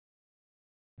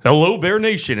Hello, Bear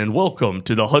Nation, and welcome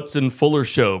to the Hudson Fuller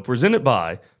Show, presented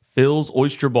by Phil's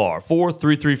Oyster Bar,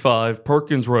 4335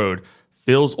 Perkins Road.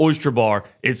 Phil's Oyster Bar.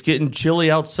 It's getting chilly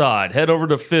outside. Head over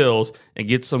to Phil's and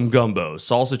get some gumbo,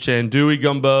 salsa chandui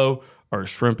gumbo, or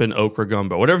shrimp and okra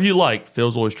gumbo. Whatever you like,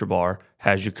 Phil's Oyster Bar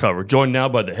has you covered. Joined now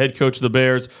by the head coach of the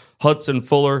Bears, Hudson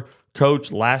Fuller.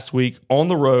 Coach, last week on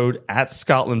the road at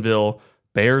Scotlandville,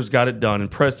 Bears got it done.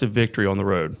 Impressive victory on the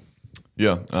road.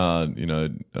 Yeah,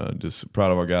 just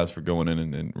proud of our guys for going in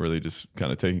and really just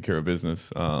kind of taking care of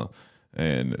business.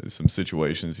 And some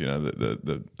situations,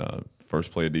 the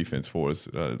first play of defense for us,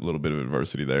 a little bit of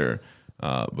adversity there,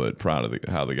 but proud of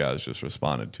how the guys just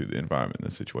responded to the environment in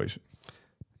this situation.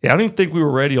 Yeah, I don't even think we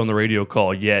were ready on the radio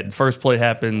call yet. First play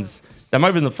happens. That might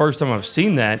have been the first time I've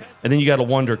seen that. And then you got to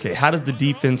wonder, okay, how does the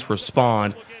defense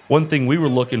respond? One thing we were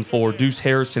looking for, Deuce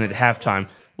Harrison at halftime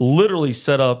literally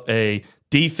set up a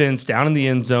defense down in the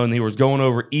end zone. He was going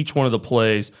over each one of the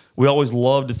plays. We always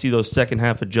love to see those second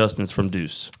half adjustments from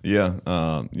Deuce. Yeah,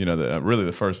 really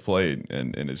the first play,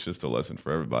 and it's just a lesson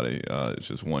for everybody. It's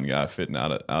just one guy fitting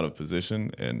out of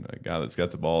position, and a guy that's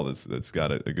got the ball that's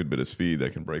got a good bit of speed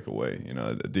that can break away.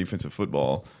 A defensive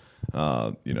football,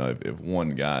 if one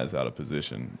guy is out of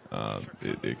position,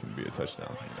 it can be a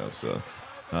touchdown. So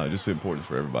just important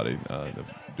for everybody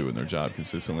doing their job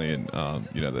consistently, and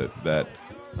that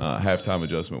halftime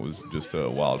adjustment was just a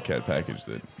wildcat package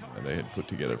that they had put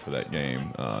together for that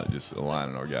game, just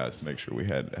aligning our guys to make sure we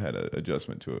had an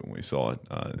adjustment to it when we saw it,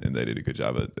 and they did a good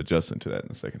job of adjusting to that in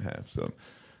the second half. So,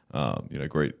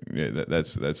 great. Yeah,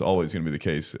 that's always going to be the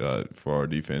case for our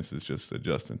defense, is just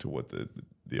adjusting to what the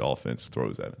offense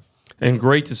throws at us. And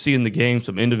great to see in the game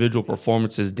some individual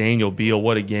performances. Daniel Beal,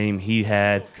 what a game he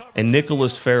had. And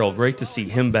Nicholas Farrell, great to see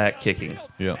him back kicking.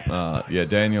 Yeah,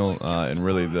 Daniel, and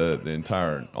really the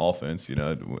entire offense,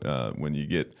 when you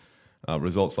get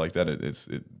results like that,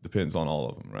 it depends on all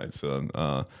of them, right?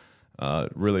 So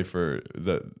really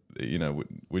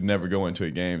we'd never go into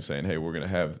a game saying, hey, we're going to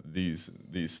have these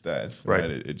stats, right?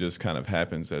 It just kind of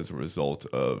happens as a result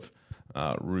of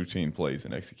routine plays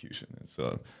and execution. And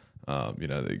so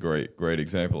the great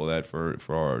example of that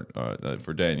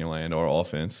for Daniel and our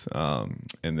offense.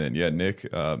 And then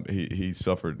Nick, he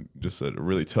suffered just a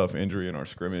really tough injury in our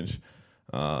scrimmage,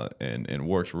 and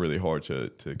worked really hard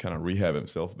to kind of rehab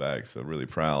himself back. So really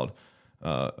proud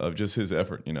of just his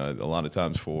effort. A lot of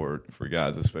times for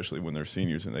guys, especially when they're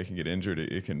seniors and they can get injured,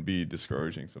 it can be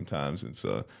discouraging sometimes. And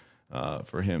so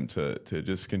for him to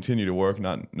just continue to work,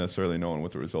 not necessarily knowing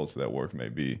what the results of that work may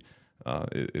be,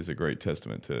 is a great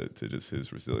testament to just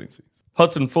his resiliency.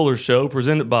 Hudson Fuller Show,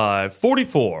 presented by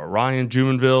 44 Ryan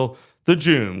Jumonville, the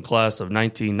Jume, class of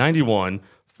 1991,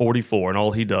 44, and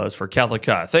all he does for Catholic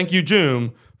High. Thank you,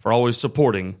 Jume, for always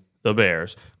supporting the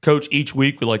Bears. Coach, each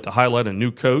week we like to highlight a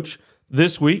new coach.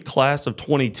 This week, class of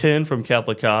 2010 from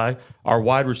Catholic High, our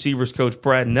wide receivers coach,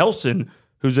 Brad Nelson,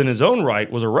 who's in his own right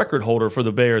was a record holder for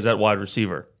the Bears at wide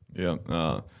receiver. Yeah,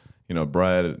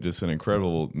 Brad, just an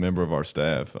incredible member of our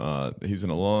staff. He's an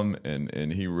alum,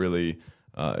 and he really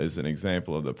is an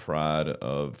example of the pride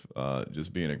of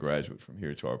just being a graduate from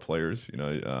here to our players.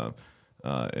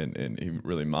 And he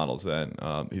really models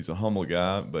that. He's a humble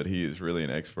guy, but he is really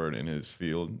an expert in his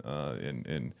field,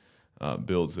 and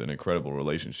builds an incredible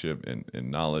relationship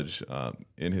and knowledge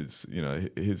in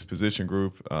his position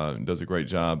group. And does a great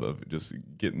job of just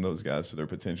getting those guys to their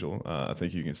potential. I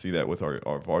think you can see that with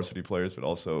our varsity players, but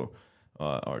also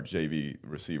our JV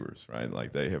receivers, right?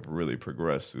 Like, they have really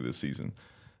progressed through this season.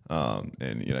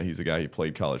 And he's a guy, he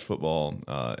played college football,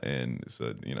 and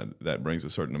so that brings a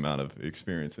certain amount of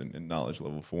experience and knowledge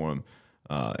level for him.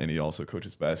 And he also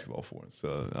coaches basketball for us.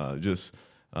 So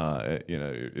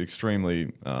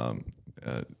extremely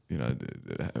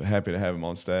happy to have him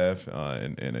on staff,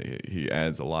 and he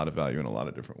adds a lot of value in a lot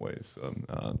of different ways. So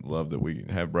love that we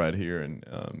have Brad here, and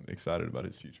excited about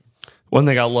his future. One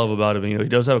thing I love about him, he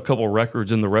does have a couple of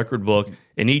records in the record book,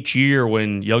 and each year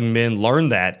when young men learn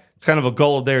that, it's kind of a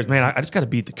goal of theirs. Man, I just got to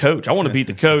beat the coach. I want to beat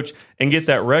the coach and get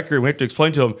that record. We have to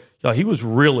explain to him, he was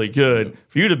really good.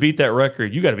 For you to beat that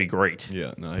record, you got to be great.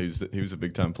 Yeah, no, he was a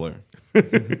big-time player.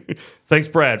 Thanks,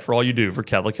 Brad, for all you do for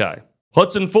Catholic High.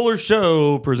 Hudson Fuller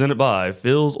Show, presented by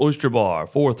Phil's Oyster Bar,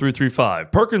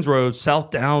 4335 Perkins Road, South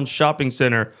Downs Shopping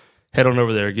Center. Head on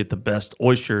over there, get the best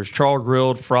oysters,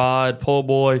 char-grilled, fried, po'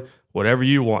 boy, whatever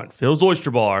you want. Phil's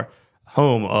Oyster Bar,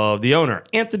 home of the owner,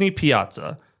 Anthony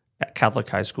Piazza, at Catholic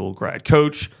High School grad.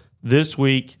 Coach, this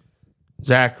week,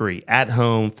 Zachary at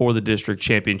home for the district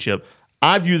championship.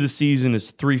 I view the season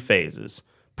as three phases.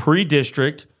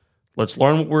 Pre-district, let's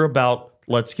learn what we're about,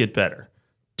 let's get better.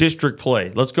 District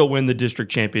play, let's go win the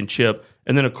district championship.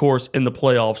 And then, of course, in the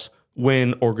playoffs,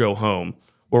 win or go home.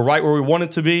 We're right where we want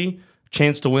it to be.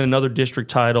 Chance to win another district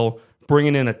title,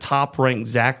 bringing in a top-ranked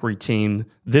Zachary team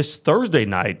this Thursday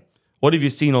night. What have you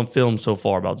seen on film so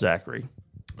far about Zachary?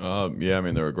 Yeah, I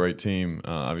mean, they're a great team.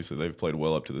 Obviously, they've played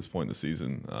well up to this point in the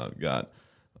season.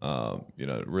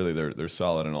 Really they're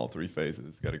solid in all three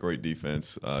phases. Got a great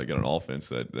defense, got an offense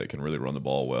that can really run the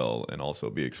ball well and also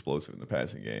be explosive in the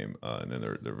passing game. And then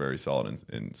they're very solid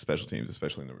in special teams,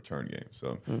 especially in the return game.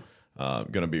 So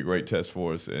going to be a great test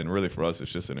for us. And really for us,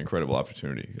 it's just an incredible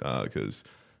opportunity because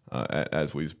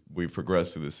as we've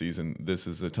progressed through the season, this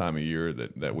is the time of year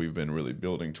that we've been really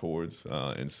building towards.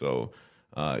 And so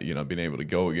being able to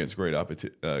go against great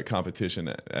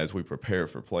competition as we prepare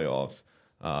for playoffs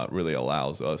really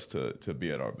allows us to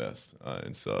be at our best.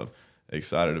 And so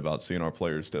excited about seeing our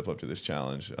players step up to this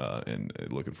challenge and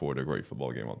looking forward to a great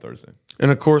football game on Thursday.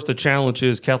 And, of course, the challenge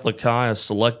is Catholic High, a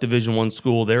select Division I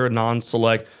school. They're a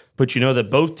non-select. But you know that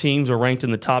both teams are ranked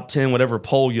in the top 10, whatever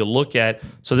poll you look at.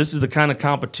 So this is the kind of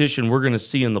competition we're going to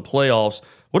see in the playoffs.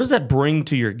 What does that bring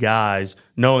to your guys,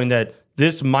 knowing that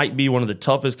this might be one of the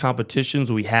toughest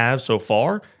competitions we have so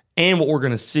far and what we're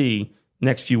going to see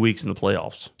next few weeks in the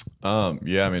playoffs?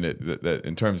 Yeah, I mean, that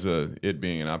in terms of it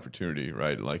being an opportunity,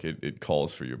 right? Like it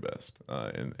calls for your best,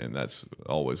 and that's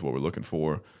always what we're looking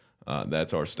for.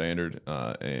 That's our standard,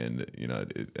 and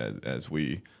as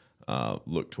we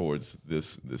look towards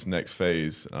this next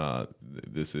phase,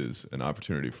 this is an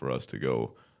opportunity for us to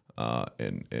go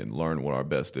and learn what our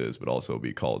best is, but also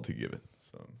be called to give it.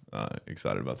 So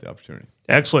excited about the opportunity.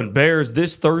 Excellent. Bears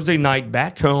this Thursday night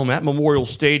back home at Memorial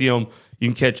Stadium. You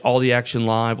can catch all the action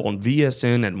live on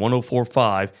VSN at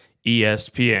 104.5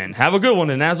 ESPN. Have a good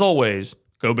one, and as always,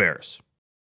 go Bears.